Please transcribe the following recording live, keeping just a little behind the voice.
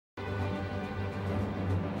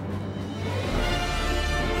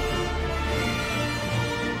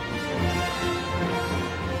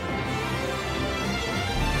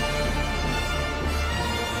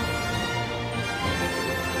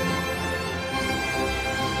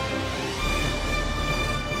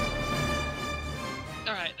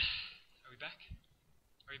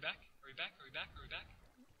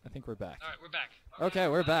think we're back. Alright, we're back. Okay,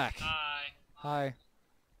 we're back. Hi.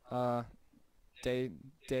 Hi. Day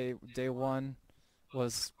one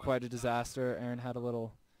was quite a disaster. Aaron had a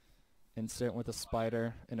little incident with a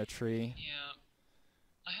spider in a tree. Yeah.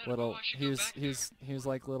 Little, I should he go was back he was he was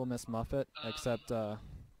like Little Miss Muffet, except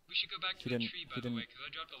We should go back to he the didn't- tree, he by the way, didn't- because I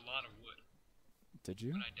dropped a lot of wood did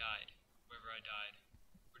you? when I died. Wherever I died.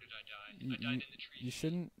 Where did I die? You- I died in the tree. You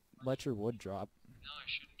shouldn't let your wood drop. No, I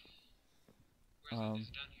shouldn't. Where is it? Is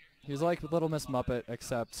it down here? He was like Little Miss Muppet,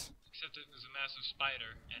 except Except it was a massive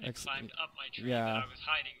spider, and it Ex- climbed up my tree yeah. that I was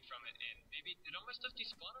hiding from it in. Maybe, did all my stuff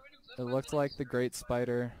despawn already? Was that it 5 looked minutes? like the Great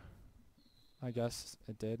Spider. I guess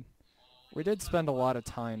it did. We did spend a lot of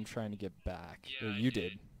time trying to get back. Yeah, Or I you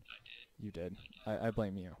did. did. You did. I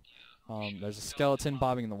blame you. There's a skeleton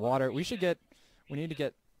bobbing in the water. We need to get We need to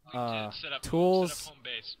set up tools, home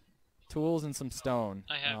base. tools and some stone.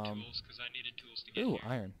 I have tools, because I needed tools to get Ooh,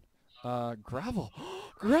 here. iron. Gravel.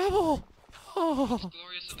 Gravel. Oh, What's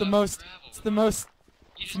glorious it's the about most. gravel? It's the most. You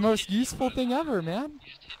It's just the most hit me, useful by the thing way. ever, man. You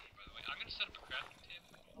just hit me, by the way. I'm gonna set up a crafting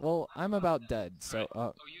table. Well, I'm about dead, so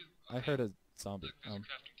Alright. Oh, you? I heard a zombie. Look, there's a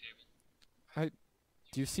crafting table.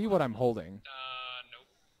 Do you see what I'm holding? Nope.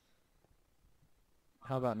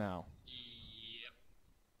 How about now? Yep.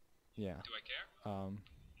 Yeah. Do I care? Nope.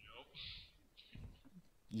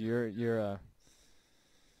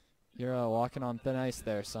 You're walking on thin ice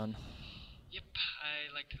there, son. Yep, I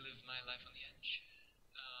like to live my life on the edge.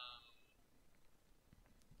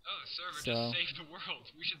 Oh, the server So- just saved the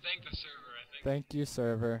world. We should thank the server, I think. Thank you,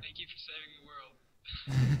 server. Thank you for saving the world.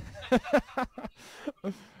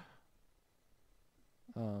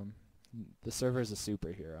 The server's a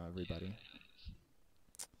superhero, everybody.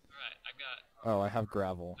 Alright, Oh, I have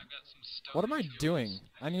gravel. I've got some stone. What am I tools. doing?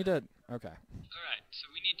 I need to. Okay. Alright, so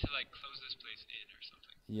we need to like close this place in or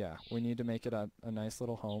something. Yeah, we need to make it a nice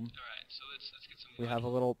little home. Alright, so let's get some We wood. have a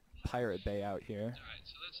little pirate bay out here. Alright,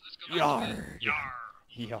 so let's go back to Yarr! Yarr!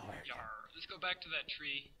 Yarr. Yarr! Let's go back to that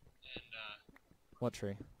tree and What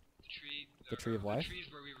tree? the tree The tree of life? The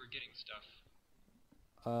trees where we were getting stuff.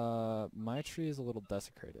 My tree is a little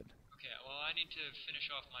desecrated. Okay, well I need to finish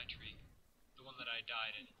off my tree. The one that I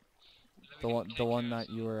died in. And then we The can one, take the one care of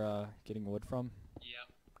that you were getting wood from. Yeah.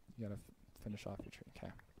 You gotta finish off your tree.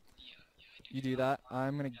 Okay. Yeah, I do. You do that.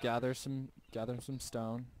 I'm gonna gather some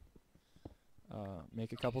stone.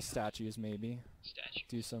 Make a couple statues maybe. Statues.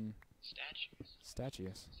 Do some Statues.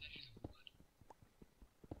 statues. Statues of wood.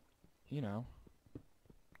 You know.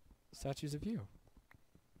 Statues of you.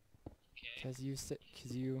 Okay. Cause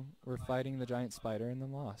you were fighting the giant spider and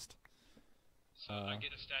then lost. So I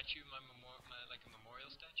get a statue, my like a memorial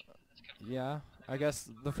statue. That's kind of cool. Yeah, I guess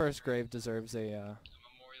the first grave deserves a A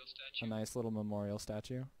memorial statue. nice little memorial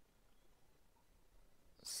statue.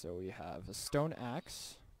 So we have a stone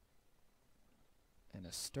axe and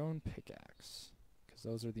a stone pickaxe, because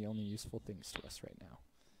those are the only useful things to us right now.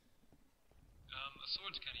 A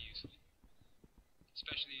sword's kind of useful,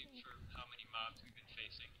 especially for how many mobs we've been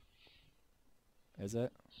facing. Is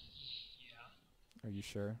it? Yeah. Are you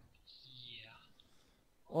sure? Yeah.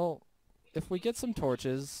 Well, if we get some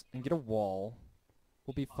torches and get a wall,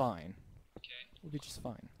 we'll be fine. Okay. We'll be just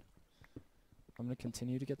fine. I'm gonna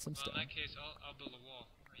continue to get some Well, in stone. that case, I'll build a wall.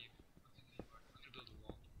 Are you? Okay, I'm gonna build a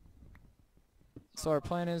wall. So our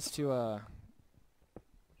plan is to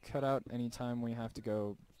cut out any time we have to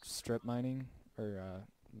go strip mining, or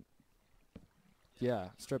yeah,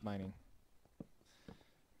 strip mining.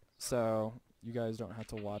 So you guys don't have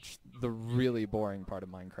to watch the really boring part of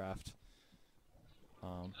Minecraft.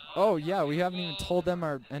 Oh yeah, we haven't even told them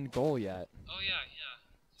our end goal yet. Oh yeah, yeah.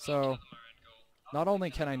 So I'll tell them our end goal. not only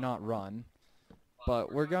can I not run, but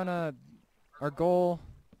our goal,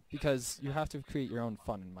 because you have to create your own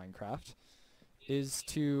fun in Minecraft, is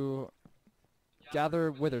to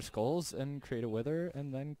gather wither skulls and create a wither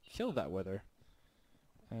and then kill that wither.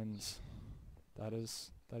 And that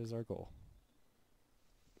is our goal.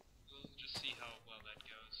 We'll just see how well that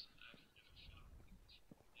goes. I've never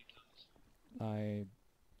fought a few times.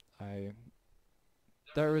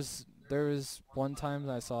 There was one time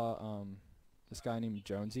that I saw this guy named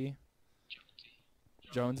Jonesy.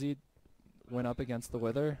 Jonesy went up against the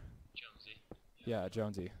wither. Jonesy. Yeah,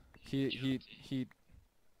 Jonesy.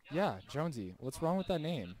 Yeah, Jonesy. What's wrong with that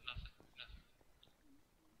name?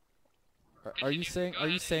 Nothing. Are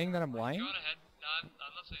you saying that I'm lying? Go on ahead. No, I'm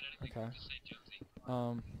not saying anything. Okay. Just say Jonesy.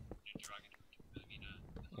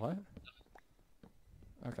 What?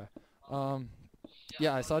 Okay.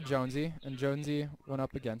 Yeah, I saw Jonesy, and Jonesy went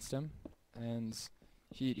up against him, and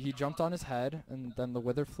he jumped on his head, and then the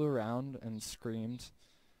wither flew around and screamed,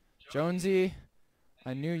 "Jonesy,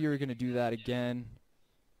 I knew you were gonna do that again."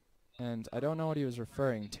 And I don't know what he was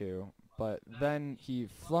referring to, but then he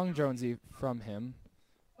flung Jonesy from him,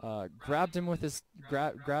 grabbed him with his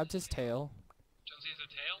grabbed his tail. Jonesy has a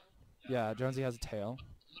tail? Yeah, Jonesy has a tail.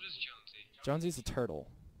 What is Jonesy? Jonesy's a turtle.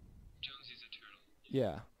 Jonesy's a turtle.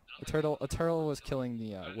 Yeah, a turtle was killing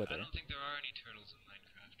the wither. I don't think there are any turtles in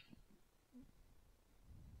Minecraft.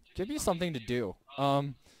 Give me something to do.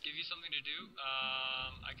 Give you something to do?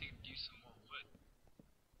 I could use some more wood.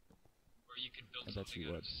 Or you could build I bet something you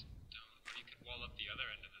out would. of stone. Or you could wall up the other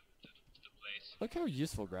end of the place. Look how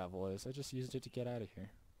useful gravel is. I just used it to get out of here.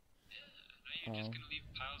 Yeah, now you're just gonna leave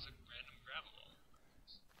piles of random gravel all over the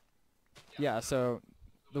place. Yeah, so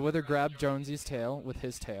the wither grabbed Jonesy's tail with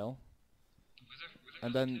his tail,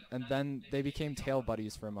 Wither and then they became tail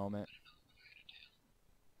buddies for a moment.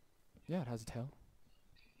 Yeah, it has a tail.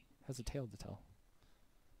 It has a tail to tell.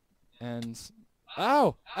 And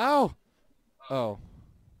ow! Ow! Oh.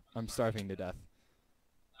 I'm starving to death.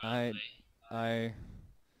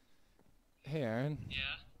 Hey Aaron. Yeah?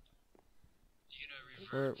 You gonna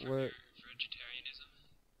revert from We're your vegetarianism?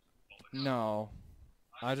 no.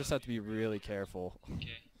 I just have to be really careful.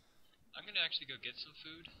 Okay. I'm gonna actually go get some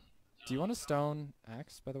food. Do you want a stone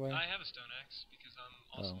axe, by the way? I have a stone axe because I'm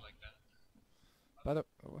also Oh. like that. By the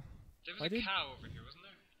There Why was a did- cow over here, wasn't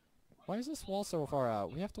there? why is this wall so far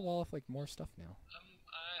out? We have to wall off like more stuff now.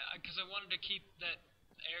 Because I wanted to keep that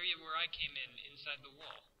area where I came in inside the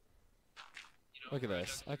wall. You know, Look at where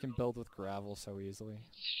this. dug I can build with gravel so easily.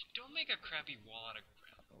 Don't make a crappy wall out of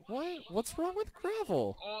gravel. What? What's wrong with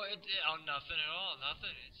gravel? Oh, nothing at all.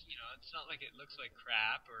 Nothing. It's it's not like it looks like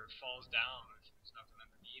crap or it falls down if there's nothing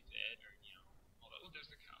underneath it or oh, there's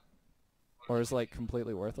the cow. Or is like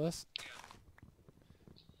completely worthless?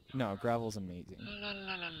 No, gravel's amazing. La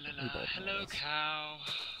la la la We la. both know Hello, this. cow.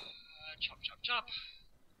 Chop chop chop.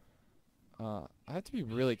 I have to be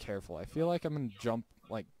really careful. I feel like I'm gonna jump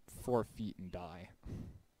like 4 feet and die.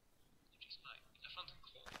 Just might. I found some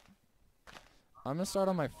coal. I'm gonna start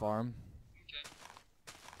on my farm Okay.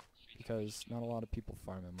 because not a lot of people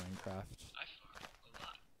farm in Minecraft. I farm a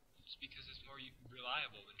lot. Just because it's more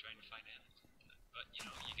reliable than trying to find animals. But you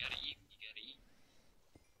gotta eat. You gotta eat.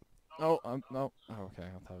 Oh, no. Oh, okay.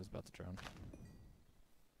 I thought I was about to drown.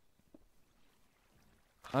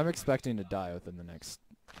 I'm expecting to die within the next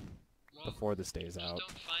Well, before this day's just out.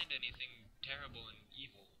 don't find anything terrible and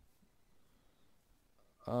evil.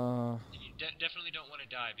 And you definitely don't want to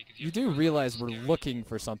die because You have do to go realize through we're scary- looking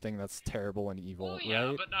for something that's terrible and evil, Well, yeah,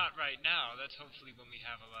 right? but not right now. That's hopefully when we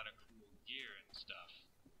have a lot of cool gear and stuff.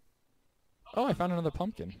 Oh, I found another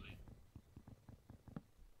pumpkin.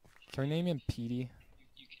 Can we name him Petey?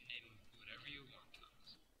 You can name him whatever you want,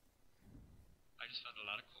 Thomas. I just found a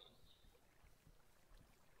lot of coal.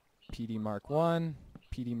 Petey Mark 1,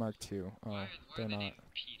 Petey Mark 2. Oh, Why they're are they not named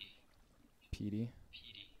Petey? Petey.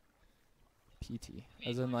 Petey. Petey.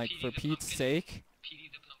 As in like, Petey for the Pete's pumpkin. sake, Petey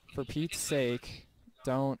the pumpkin. for I Pete's guess that works. sake,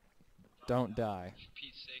 don't die. For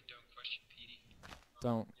Pete's sake, don't question Petey.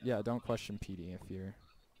 Don't question Petey if you're...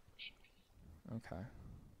 Okay.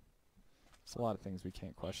 There's a lot of things we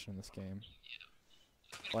can't question in this game.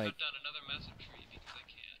 I'm gonna Like- cut down another massive tree because I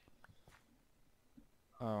can.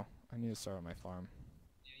 Oh, I need to start on my farm.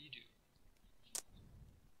 Yeah, you do.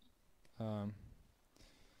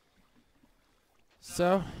 So,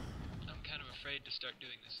 I'm kind of afraid to start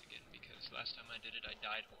doing this again because last time I did it, I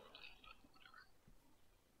died horribly. But whatever.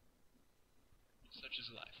 Such is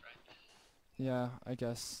life, right? yeah, I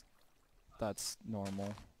guess that's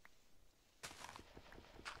normal.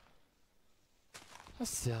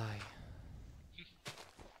 Let's die.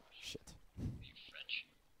 Shit. You French.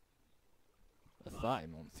 A thigh,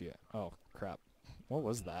 monsieur. Oh, crap. What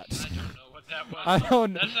was that? I don't know what that was. I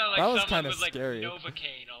don't know. That sounded like That was someone kind of with like scary.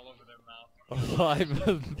 Novocaine all over their mouth.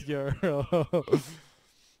 Alive girl.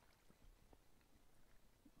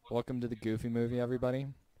 Welcome to the Goofy movie, everybody.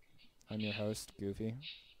 I'm your host, Goofy.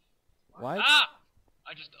 What? Ah!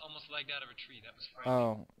 I just almost lagged out of a tree. That was frightening.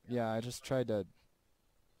 Oh, yeah, I just tried to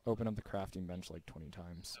open up the crafting bench like 20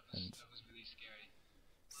 times. And That was really scary.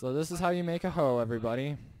 so this is how you make a hoe,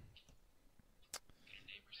 everybody.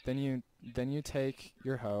 Get a neighbor's Then you take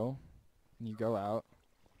your hoe and you go out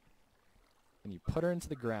and you put her into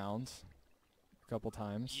the ground a couple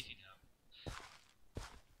times, easy now.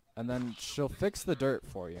 and then she'll fix the dirt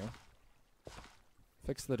for you.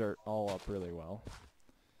 Fix the dirt all up really well.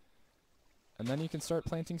 And then you can start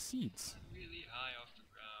planting seeds. Really high off the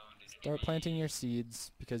ground. in a Start tree. planting your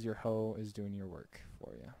seeds because your hoe is doing your work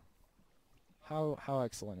for you. How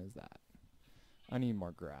excellent is that? I need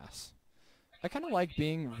more grass. I kind of like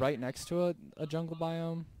being right next to a jungle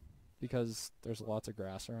biome because there's lots of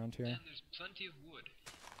grass around here. And there's plenty of wood.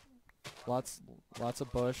 Lots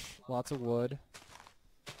of bush, lots of wood.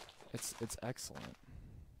 It's excellent.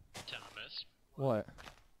 Thomas, What?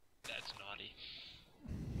 that's naughty.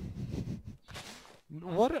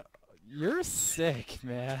 What? You're sick,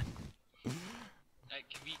 man.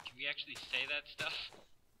 Can we actually say that stuff?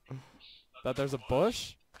 That there's a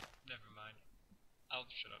bush? Never mind. I'll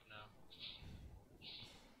shut up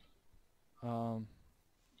now.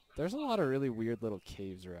 There's a lot of really weird little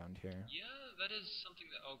caves around here. Yeah, that is something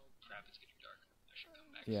that. Oh crap! It's getting dark. I should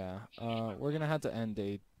come back. Yeah. We're gonna have to end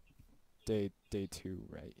day 2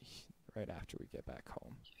 right after we get back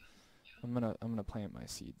home. I'm gonna plant my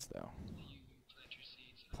seeds though. You plant your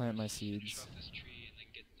seeds. Plant my Finish seeds. off this tree and then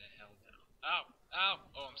get the hell down. Ow! Ow!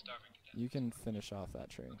 Oh, I'm starving to death. You can finish off that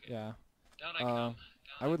tree. Okay. Yeah. Down I come. Down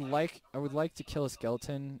I would like to kill a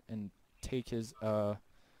skeleton and take his I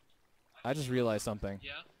just realized something.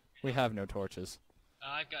 Yeah. We have no torches.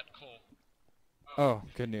 I've got coal. Oh,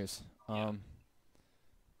 good news. Yeah.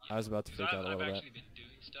 I was about to freak out a I've little bit. actually been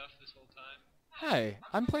doing stuff this whole time. Hey,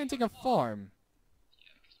 I'm planting a farm.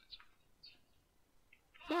 Yeah, 'cause that's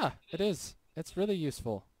what Yeah, it is. It's really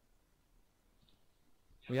useful.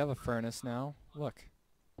 We have a furnace now. Look,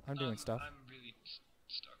 I'm doing stuff. I'm really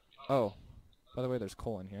starving. Oh, by the way, there's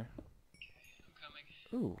coal in here. I'm coming.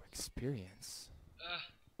 Ooh, experience.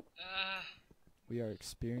 We are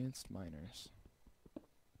experienced miners.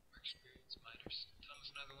 We're experienced miners.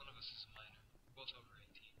 Thomas, neither one of us is a miner. We're both over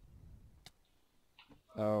 18.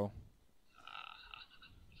 Oh.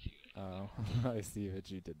 See what I Oh, I see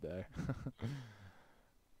what you did there.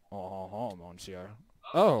 Oh, monsieur. did?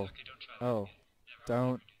 Oh, Okay, don't try that oh, again. Never.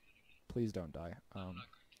 don't, please don't die. I'm not going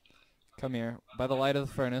to. Come here. By the light of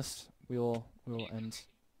the furnace, we will end.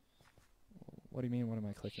 What do you mean? What am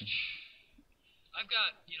I clicking? I've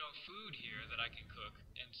got, food here that I can cook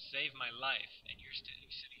and save my life, and you're sitting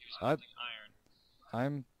here smelting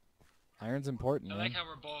iron. Iron's important, I man. like how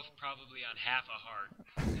we're both probably on half a heart.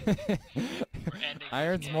 We're ending this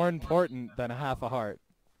Iron's game. more important than half a heart.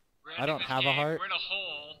 We're I ending don't this have a game. heart. We're in a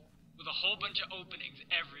hole with a whole bunch of openings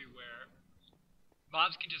everywhere.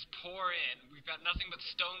 Mobs can just pour in. We've got nothing but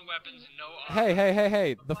stone weapons and no armor.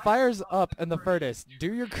 Hey. The fire's up in the furnace.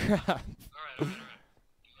 Do your crap. Alright.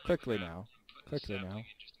 Quickly now. Quickly now.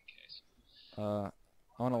 Just in case.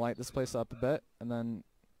 I want to light this place up a bit, and then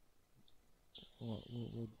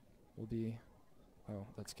we'll be... Oh,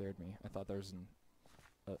 that scared me. I thought there was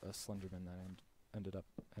a Slenderman that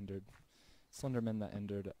Slenderman that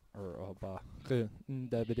entered...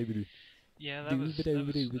 Yeah, that was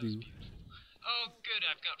beautiful. Oh, good,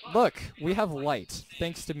 I've got... Look, we have light,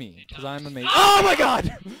 thanks to me, because I'm amazing. Oh my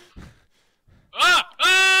god!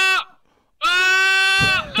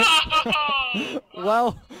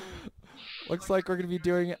 Well, looks like we're going to be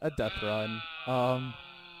doing a death run.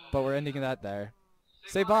 But we're ending that there.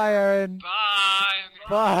 Say bye, Aaron. Bye.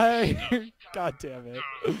 Bye. God damn it. Gotta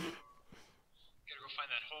go find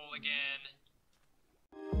that hole again.